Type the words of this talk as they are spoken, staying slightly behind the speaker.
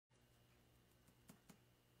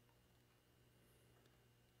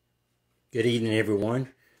Good evening, everyone.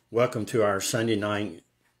 Welcome to our Sunday night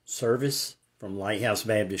service from Lighthouse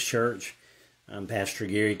Baptist Church. I'm Pastor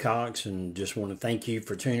Gary Cox, and just want to thank you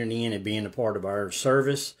for tuning in and being a part of our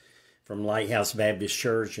service from Lighthouse Baptist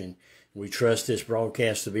Church. And we trust this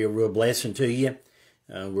broadcast to be a real blessing to you.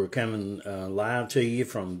 We're coming live to you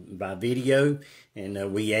by video,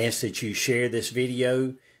 and we ask that you share this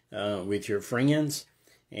video with your friends.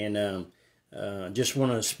 And just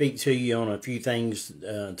want to speak to you on a few things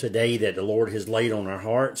today that the Lord has laid on our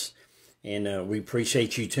hearts. And we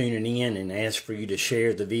appreciate you tuning in and ask for you to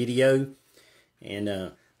share the video.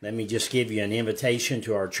 And let me just give you an invitation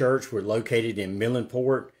to our church. We're located in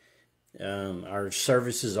Millenport. Our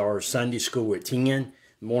services are Sunday school at 10,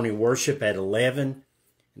 morning worship at 11.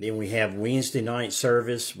 And then we have Wednesday night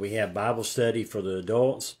service. We have Bible study for the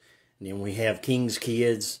adults. And then we have King's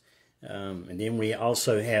Kids. And then we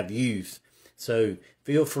also have youth. So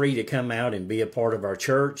feel free to come out and be a part of our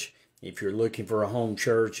church if you're looking for a home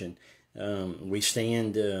church. And we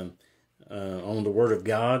stand on the Word of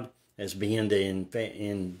God as being the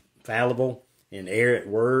infallible and inerrant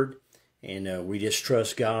Word. And we just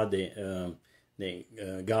trust God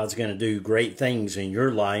that God's going to do great things in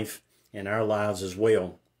your life and our lives as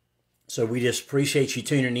well. So we just appreciate you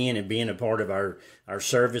tuning in and being a part of our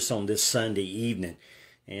service on this Sunday evening.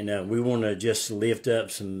 And we want to just lift up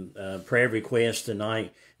some prayer requests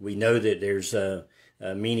tonight. We know that there's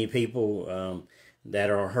many people that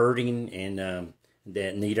are hurting and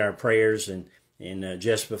that need our prayers. And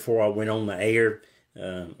just before I went on the air,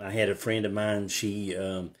 I had a friend of mine. She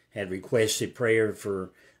had requested prayer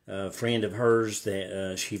for a friend of hers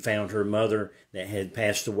that she found her mother that had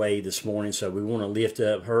passed away this morning. So we want to lift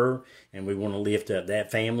up her, and we want to lift up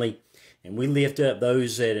that family. And we lift up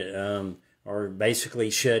those that are basically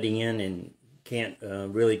shut in and can't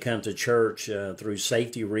really come to church through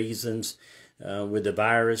safety reasons with the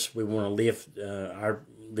virus. We want to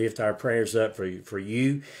lift our prayers up for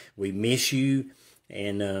you. We miss you,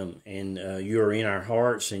 and you're in our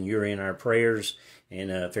hearts and you're in our prayers. And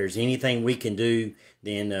if there's anything we can do,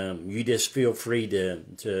 then you just feel free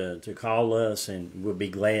to call us, and we'll be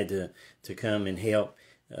glad to come and help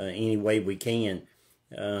any way we can.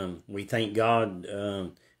 We thank God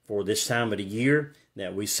for this time of the year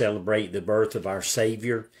that we celebrate the birth of our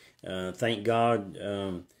Savior. Thank God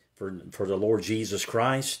for the Lord Jesus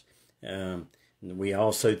Christ. We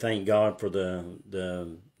also thank God for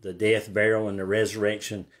the death, burial, and the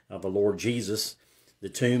resurrection of the Lord Jesus. The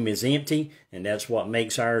tomb is empty, and that's what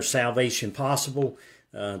makes our salvation possible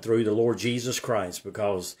through the Lord Jesus Christ,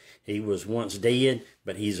 because he was once dead,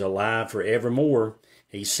 but he's alive forevermore.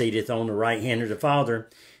 He sitteth on the right hand of the Father.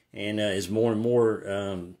 And as more and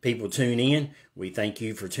more people tune in, we thank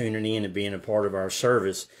you for tuning in and being a part of our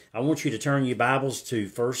service. I want you to turn your Bibles to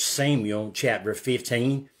 1 Samuel chapter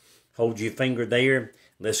 15. Hold your finger there.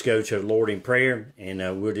 Let's go to the Lord in prayer,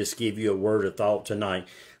 and we'll just give you a word of thought tonight.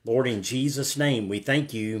 Lord, in Jesus' name, we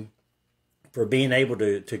thank you for being able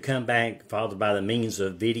to come back, Father, by the means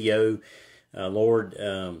of video. Lord,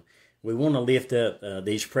 we want to lift up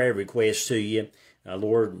these prayer requests to you.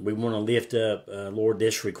 Lord, we want to lift up, Lord,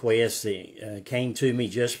 this request that came to me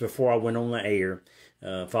just before I went on the air.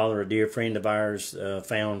 Father, a dear friend of ours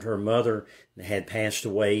found her mother that had passed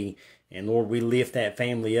away. And Lord, we lift that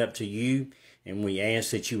family up to you, and we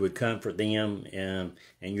ask that you would comfort them, and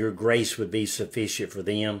your grace would be sufficient for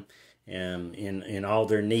them in all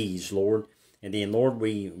their needs, Lord. And then, Lord,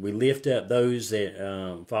 we lift up those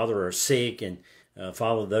that, Father, are sick, and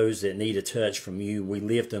Father, those that need a touch from you. We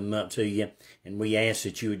lift them up to you, and we ask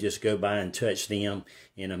that you would just go by and touch them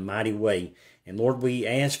in a mighty way. And Lord, we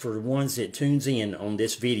ask for the ones that tunes in on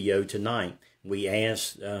this video tonight. We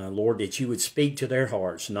ask, Lord, that you would speak to their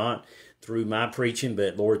hearts, not through my preaching,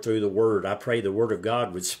 but Lord, through the Word. I pray the Word of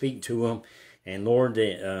God would speak to them, and Lord,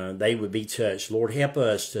 that they would be touched. Lord, help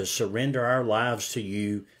us to surrender our lives to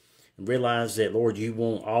you. Realize that, Lord, you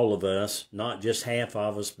want all of us, not just half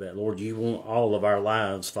of us, but, Lord, you want all of our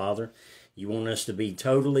lives, Father. You want us to be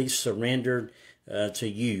totally surrendered to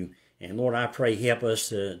you. And, Lord, I pray help us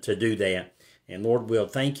to do that. And, Lord, we'll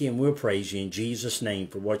thank you and we'll praise you in Jesus' name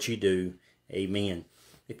for what you do. Amen.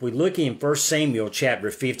 If we look in 1 Samuel chapter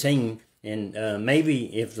 15, and maybe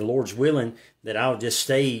if the Lord's willing, that I'll just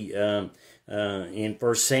stay in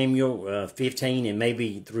 1 Samuel 15 and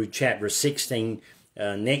maybe through chapter 16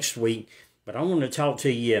 next week. But I want to talk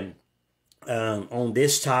to you on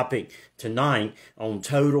this topic tonight, on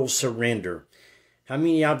total surrender. How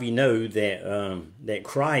many of you know that that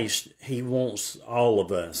Christ, he wants all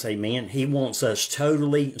of us, amen? He wants us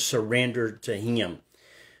totally surrendered to him.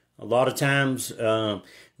 A lot of times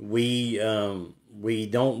we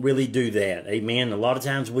don't really do that. Amen. A lot of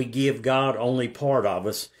times we give God only part of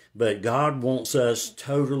us, but God wants us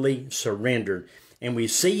totally surrendered. And we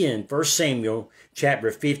see in 1 Samuel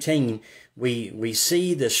chapter 15, we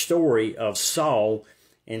see the story of Saul,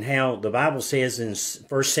 and how the Bible says in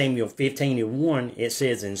 1 Samuel 15:1, it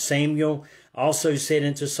says, "And Samuel also said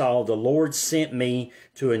unto Saul, The Lord sent me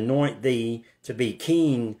to anoint thee to be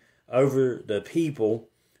king over the people,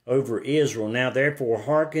 over Israel. Now therefore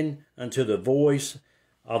hearken unto the voice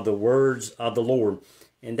of the words of the Lord."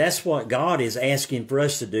 And that's what God is asking for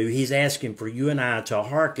us to do. He's asking for you and I to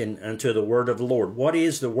hearken unto the word of the Lord. What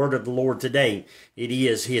is the word of the Lord today? It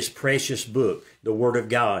is His precious book, the Word of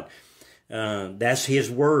God. That's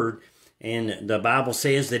His word, and the Bible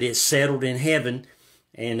says that it's settled in heaven.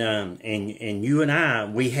 And you and I,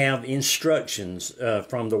 we have instructions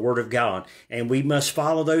from the Word of God, and we must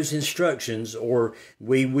follow those instructions, or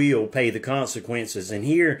we will pay the consequences. And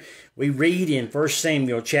here we read in 1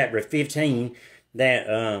 Samuel chapter 15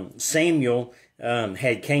 that Samuel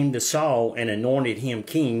had came to Saul and anointed him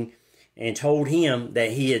king, and told him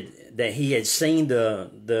that he had seen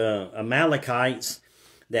the Amalekites,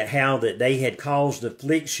 that how that they had caused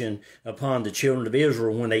affliction upon the children of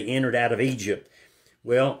Israel when they entered out of Egypt.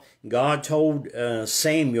 Well, God told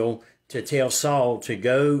Samuel to tell Saul to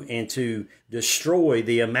go and to destroy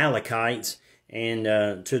the Amalekites, and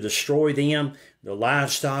to destroy them, the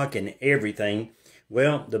livestock and everything.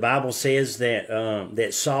 Well, the Bible says that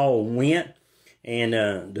that Saul went, and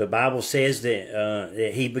the Bible says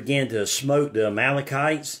that he began to smote the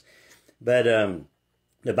Amalekites. But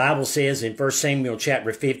the Bible says in 1 Samuel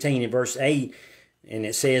chapter 15 and verse 8, and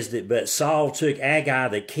it says that, "But Saul took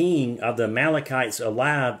Agag, the king of the Amalekites,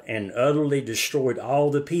 alive, and utterly destroyed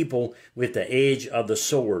all the people with the edge of the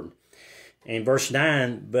sword." And verse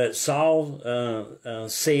 9, "But Saul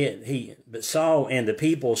but Saul and the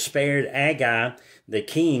people spared Agag, the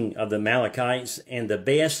king of the Amalekites, and the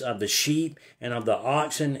best of the sheep and of the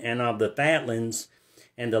oxen and of the fatlings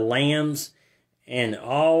and the lambs and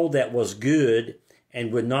all that was good,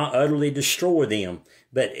 and would not utterly destroy them,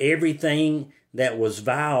 but everything that was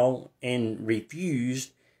vile and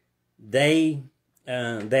refused, that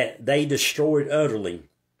they destroyed utterly."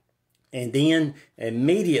 And then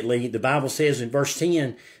immediately the Bible says in verse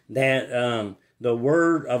 10 that the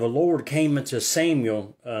word of the Lord came unto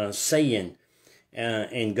Samuel, saying,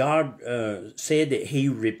 and God said that He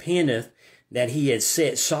repenteth that He had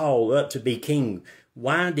set Saul up to be king.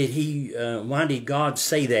 Why did God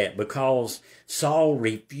say that? Because Saul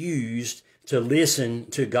refused to listen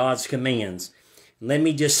to God's commands. Let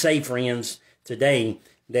me just say, friends, today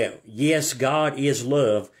that yes, God is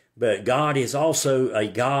love, but God is also a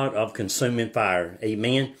God of consuming fire.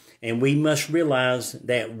 Amen. And we must realize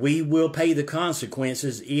that we will pay the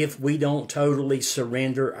consequences if we don't totally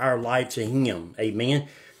surrender our life to Him. Amen.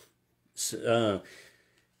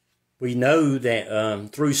 We know that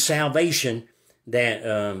through salvation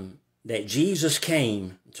that Jesus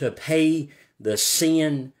came to pay the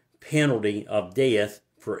sin penalty of death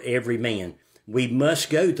for every man. We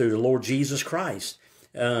must go through the Lord Jesus Christ,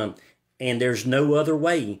 and there's no other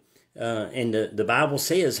way. And the Bible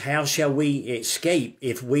says, "How shall we escape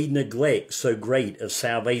if we neglect so great of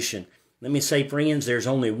salvation?" Let me say, friends, there's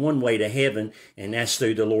only one way to heaven, and that's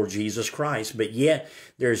through the Lord Jesus Christ. But yet,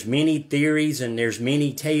 there's many theories and there's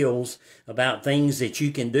many tales about things that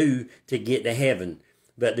you can do to get to heaven.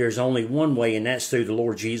 But there's only one way, and that's through the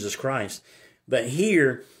Lord Jesus Christ. But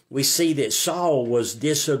here, we see that Saul was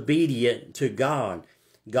disobedient to God.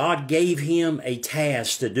 God gave him a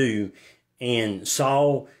task to do, and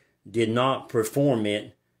Saul did not perform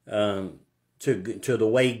it to the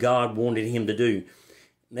way God wanted him to do.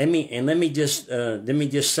 Let me just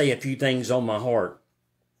say a few things on my heart.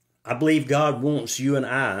 I believe God wants you and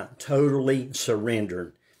I totally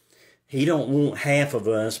surrendered. He don't want half of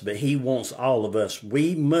us, but He wants all of us.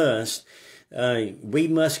 We must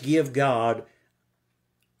give God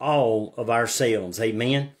all of ourselves.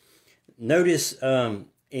 Amen. Notice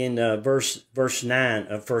in verse 9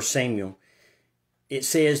 of 1 Samuel, it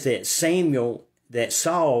says that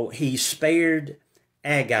Saul, he spared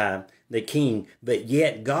Agag, the king, but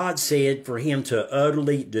yet God said for him to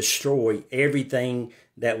utterly destroy everything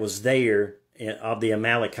that was there of the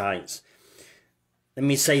Amalekites. Let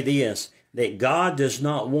me say this, that God does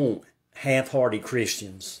not want half-hearted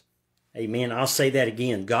Christians. Amen. I'll say that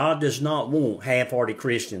again. God does not want half-hearted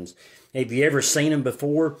Christians. Have you ever seen them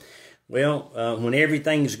before? Well, when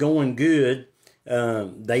everything's going good,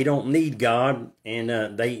 they don't need God,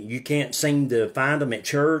 and you can't seem to find them at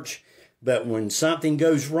church. But when something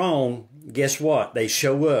goes wrong, guess what? They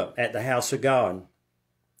show up at the house of God.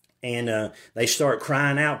 and they start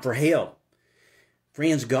crying out for help.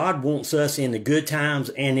 Friends, God wants us in the good times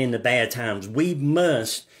and in the bad times. We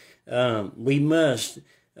must not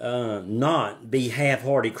be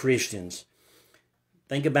half-hearted Christians.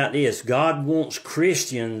 Think about this. God wants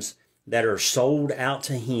Christians that are sold out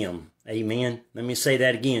to Him. Amen. Let me say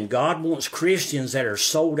that again. God wants Christians that are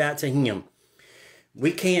sold out to Him.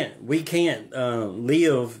 We can't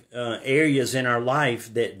live areas in our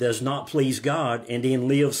life that does not please God, and then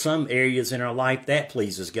live some areas in our life that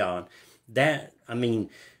pleases God. We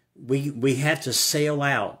have to sell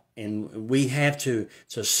out, and we have to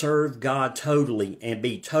serve God totally and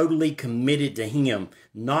be totally committed to Him,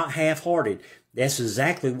 not half-hearted. That's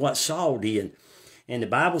exactly what Saul did. And the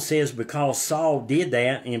Bible says because Saul did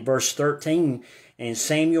that in verse 13, and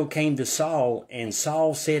Samuel came to Saul, and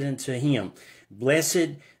Saul said unto him,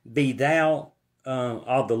 Blessed be thou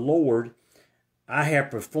of the Lord. I have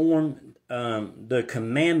performed the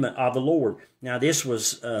commandment of the Lord. Now this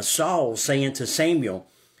was Saul saying to Samuel,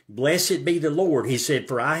 Blessed be the Lord. He said,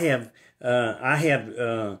 for I have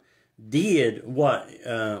did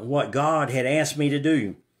what God had asked me to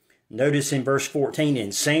do. Notice in verse 14,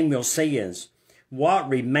 and Samuel says, What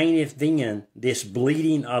remaineth then this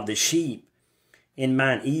bleating of the sheep in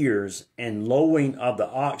mine ears, and lowing of the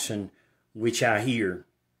oxen which I hear?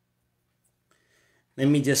 Let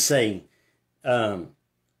me just say, I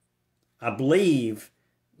believe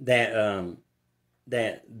that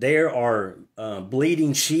that there are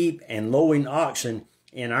bleating sheep and lowing oxen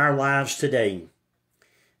in our lives today.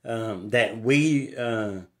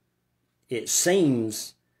 It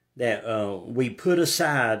seems that we put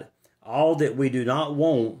aside all that we do not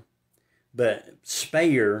want, but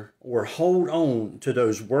spare or hold on to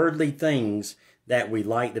those worldly things that we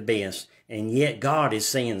like the best. And yet God is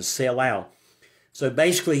saying, sell out. So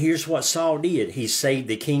basically, here's what Saul did. He saved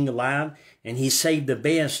the king alive, and he saved the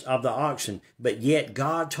best of the oxen. But yet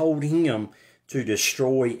God told him to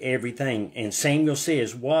destroy everything. And Samuel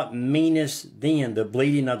says, What meanest then the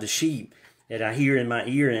bleating of the sheep that I hear in my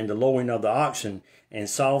ear, and the lowing of the oxen? And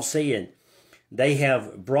Saul said, They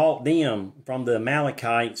have brought them from the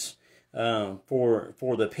Amalekites, for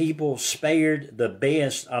the people spared the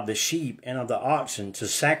best of the sheep and of the oxen to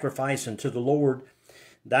sacrifice unto the Lord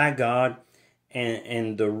thy God,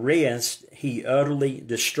 and the rest he utterly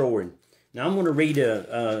destroyed. Now I'm going to read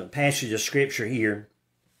a passage of scripture here,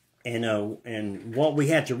 and what we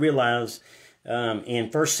have to realize in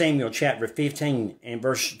 1 Samuel chapter 15 and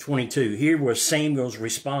verse 22. Here was Samuel's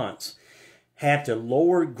response. Hath the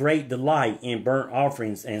Lord great delight in burnt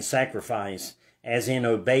offerings and sacrifice, as in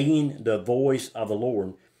obeying the voice of the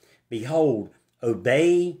Lord? Behold,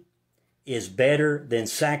 obey is better than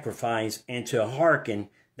sacrifice, and to hearken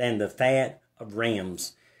than the fat of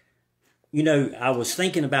rams. You know, I was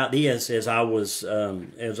thinking about this as I was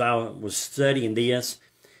studying this.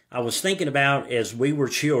 I was thinking about as we were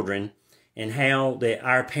children and how that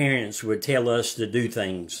our parents would tell us to do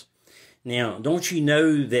things. Now, don't you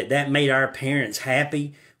know that that made our parents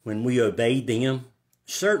happy when we obeyed them?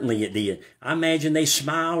 Certainly it did. I imagine they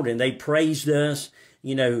smiled and they praised us.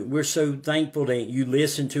 You know, we're so thankful that you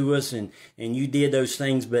listened to us and you did those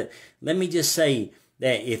things. But let me just say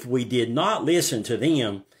that if we did not listen to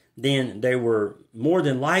them, then there were, more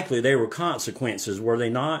than likely, there were consequences, were they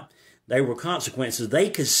not? There were consequences. They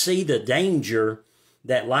could see the danger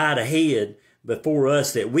that lied ahead before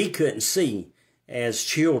us that we couldn't see as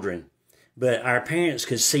children. But our parents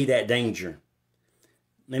could see that danger.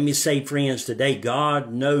 Let me say, friends, today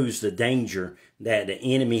God knows the danger that the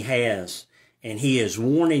enemy has. And He is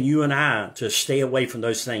warning you and I to stay away from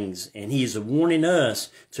those things. And He is warning us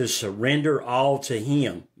to surrender all to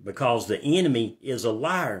Him, because the enemy is a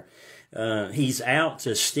liar. He's out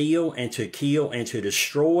to steal and to kill and to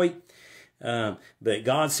destroy. But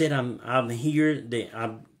God said, I'm here,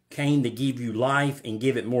 I came to give you life and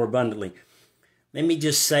give it more abundantly. Let me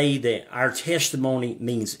just say that our testimony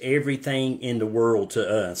means everything in the world to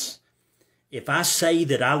us. If I say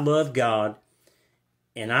that I love God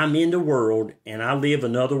and I'm in the world and I live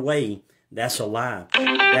another way, that's a lie.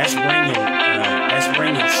 That's bringing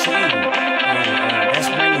shame, and that's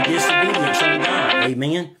bringing disobedience on God.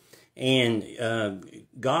 Amen. And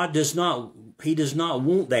God does not. He does not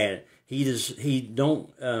want that.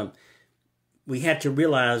 We have to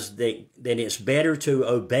realize that it's better to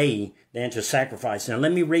obey than to sacrifice. Now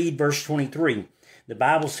let me read verse 23. The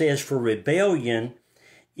Bible says, For rebellion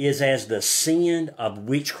is as the sin of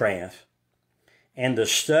witchcraft, and the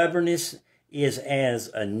stubbornness is as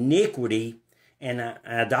iniquity and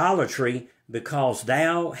idolatry, because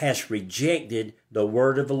thou hast rejected the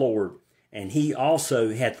word of the Lord, and He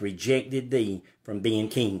also hath rejected thee from being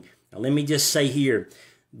king. Now let me just say here,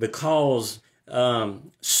 because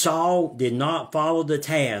Saul did not follow the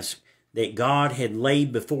task that God had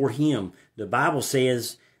laid before him. The Bible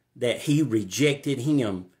says that he rejected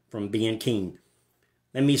him from being king.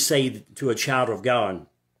 Let me say to a child of God,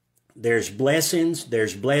 there's blessings,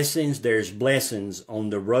 there's blessings, there's blessings on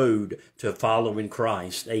the road to following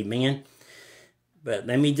Christ. Amen. But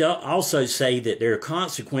let me also say that there are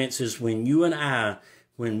consequences when you and I,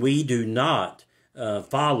 when we do not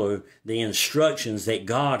follow the instructions that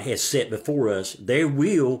God has set before us, there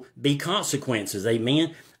will be consequences.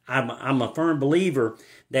 Amen. I'm a firm believer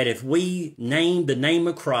that if we name the name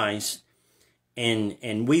of Christ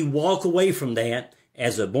and we walk away from that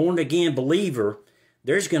as a born-again believer,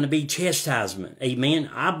 there's going to be chastisement. Amen.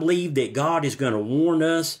 I believe that God is going to warn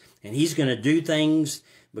us, and he's going to do things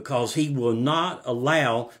because he will not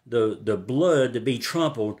allow the blood to be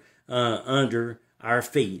trampled under our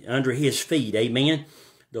feet, under his feet. Amen.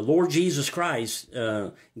 The Lord Jesus Christ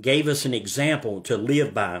gave us an example to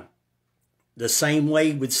live by. The same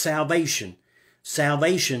way with salvation.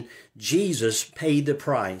 Salvation, Jesus paid the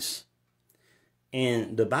price.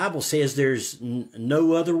 And the Bible says there's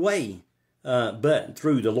no other way but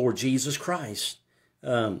through the Lord Jesus Christ.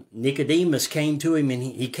 Nicodemus came to him, and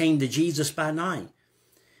he came to Jesus by night.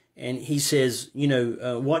 And he says,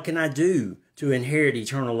 what can I do to inherit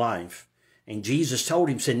eternal life? And Jesus told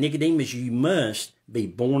him, said, Nicodemus, you must be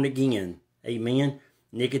born again. Amen.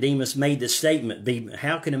 Nicodemus made the statement,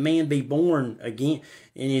 how can a man be born again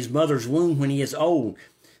in his mother's womb when he is old?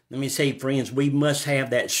 Let me say, friends, we must have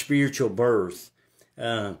that spiritual birth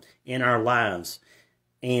in our lives.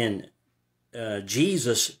 And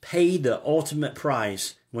Jesus paid the ultimate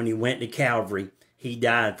price when he went to Calvary. He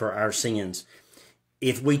died for our sins.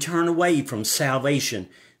 If we turn away from salvation,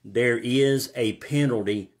 there is a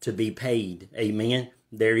penalty to be paid. Amen.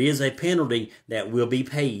 There is a penalty that will be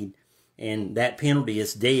paid. And that penalty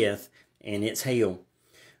is death, and it's hell.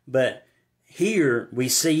 But here we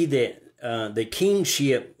see that the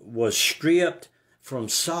kingship was stripped from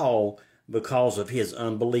Saul because of his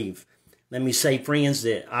unbelief. Let me say, friends,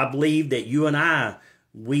 that I believe that you and I,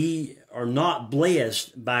 we are not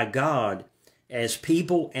blessed by God as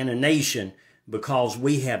people and a nation because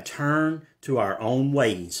we have turned to our own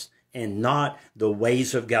ways and not the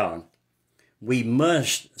ways of God. We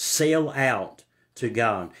must sell out to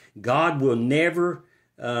God. God will never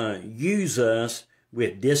use us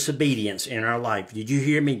with disobedience in our life. Did you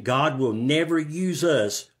hear me? God will never use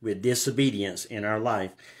us with disobedience in our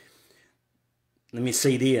life. Let me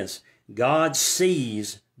see this. God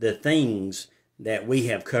sees the things that we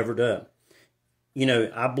have covered up.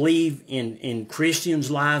 I believe in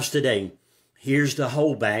Christians' lives today. Here's the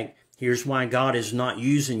holdback. Here's why God is not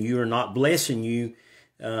using you or not blessing you.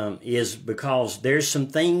 Is because there's some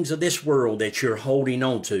things of this world that you're holding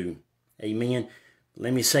on to. Amen.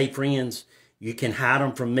 Let me say, friends, you can hide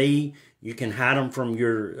them from me. You can hide them from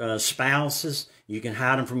your spouses. You can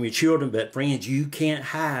hide them from your children. But friends, you can't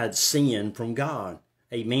hide sin from God.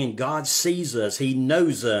 Amen. God sees us. He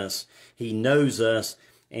knows us. He knows us.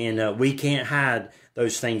 And we can't hide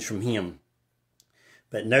those things from him.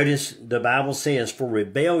 But notice the Bible says, for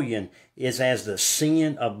rebellion is as the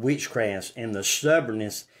sin of witchcraft, and the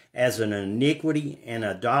stubbornness as an iniquity and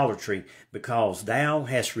idolatry, because thou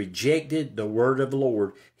hast rejected the word of the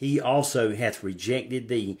Lord. He also hath rejected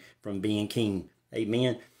thee from being king.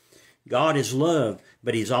 Amen. God is love,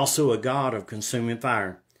 but he's also a God of consuming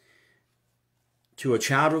fire. To a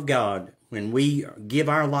child of God, when we give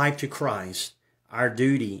our life to Christ, our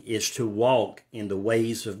duty is to walk in the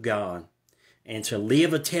ways of God, and to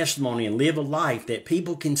live a testimony and live a life that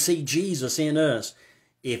people can see Jesus in us.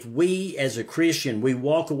 If we, as a Christian, we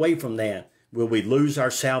walk away from that, will we lose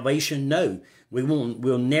our salvation? No, we won't.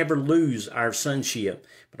 We'll never lose our sonship.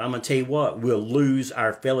 But I'm going to tell you what, we'll lose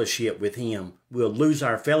our fellowship with him. We'll lose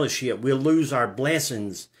our fellowship. We'll lose our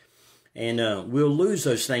blessings. And we'll lose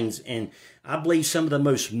those things. And I believe some of the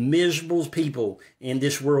most miserable people in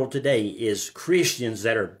this world today is Christians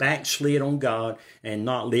that are backslid on God and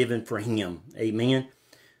not living for him. Amen.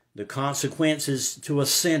 The consequences to a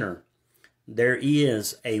sinner, there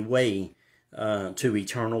is a way to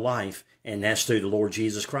eternal life, and that's through the Lord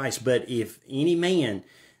Jesus Christ. But if any man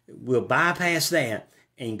will bypass that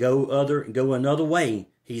and go another way,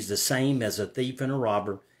 he's the same as a thief and a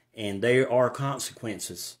robber, and there are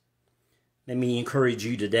consequences. Let me encourage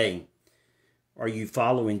you today. Are you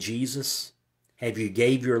following Jesus? Have you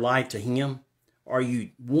gave your life to him? Are you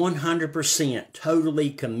 100% totally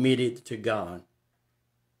committed to God?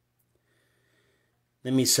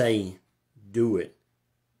 Let me say, do it.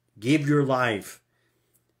 Give your life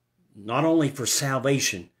not only for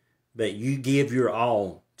salvation, but you give your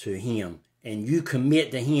all to him. and you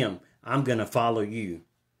commit to Him, I'm going to follow you,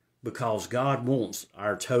 because God wants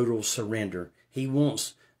our total surrender. He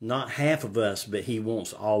wants not half of us, but He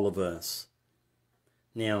wants all of us.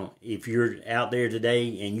 Now, if you're out there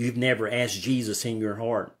today and you've never asked Jesus in your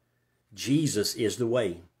heart, Jesus is the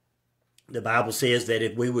way. The Bible says that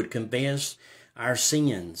if we would confess our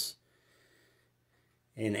sins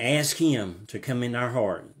and ask Him to come in our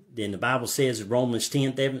heart, then the Bible says in Romans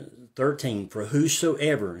 10:13, for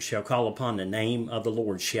whosoever shall call upon the name of the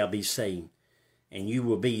Lord shall be saved. And you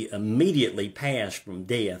will be immediately passed from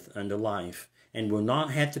death unto life, and will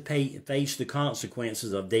not have to face the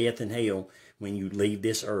consequences of death and hell when you leave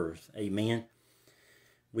this earth. Amen.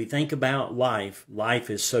 We think about life. Life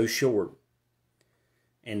is so short.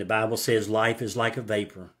 And the Bible says life is like a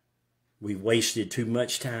vapor. We've wasted too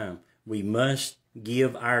much time. We must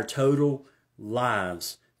give our total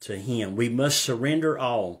lives to Him. We must surrender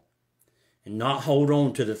all and not hold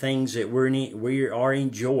on to the things that we are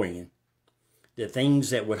enjoying. The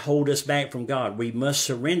things that would hold us back from God. We must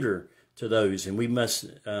surrender to those, and we must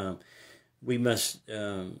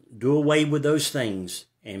do away with those things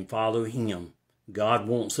and follow Him. God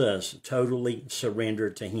wants us totally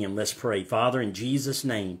surrendered to Him. Let's pray. Father, in Jesus'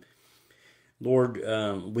 name, Lord,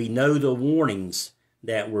 we know the warnings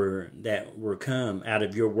that were come out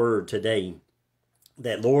of your word today.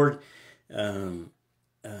 That, Lord,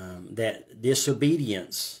 that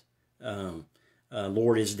disobedience,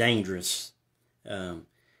 Lord, is dangerous. And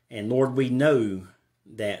Lord, we know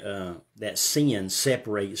that sin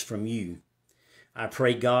separates from you. I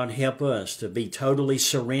pray, God, help us to be totally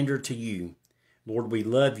surrendered to you. Lord, we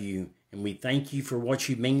love you, and we thank you for what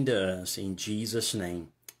you mean to us. In Jesus' name,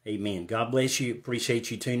 amen. God bless you. Appreciate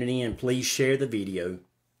you tuning in. Please share the video.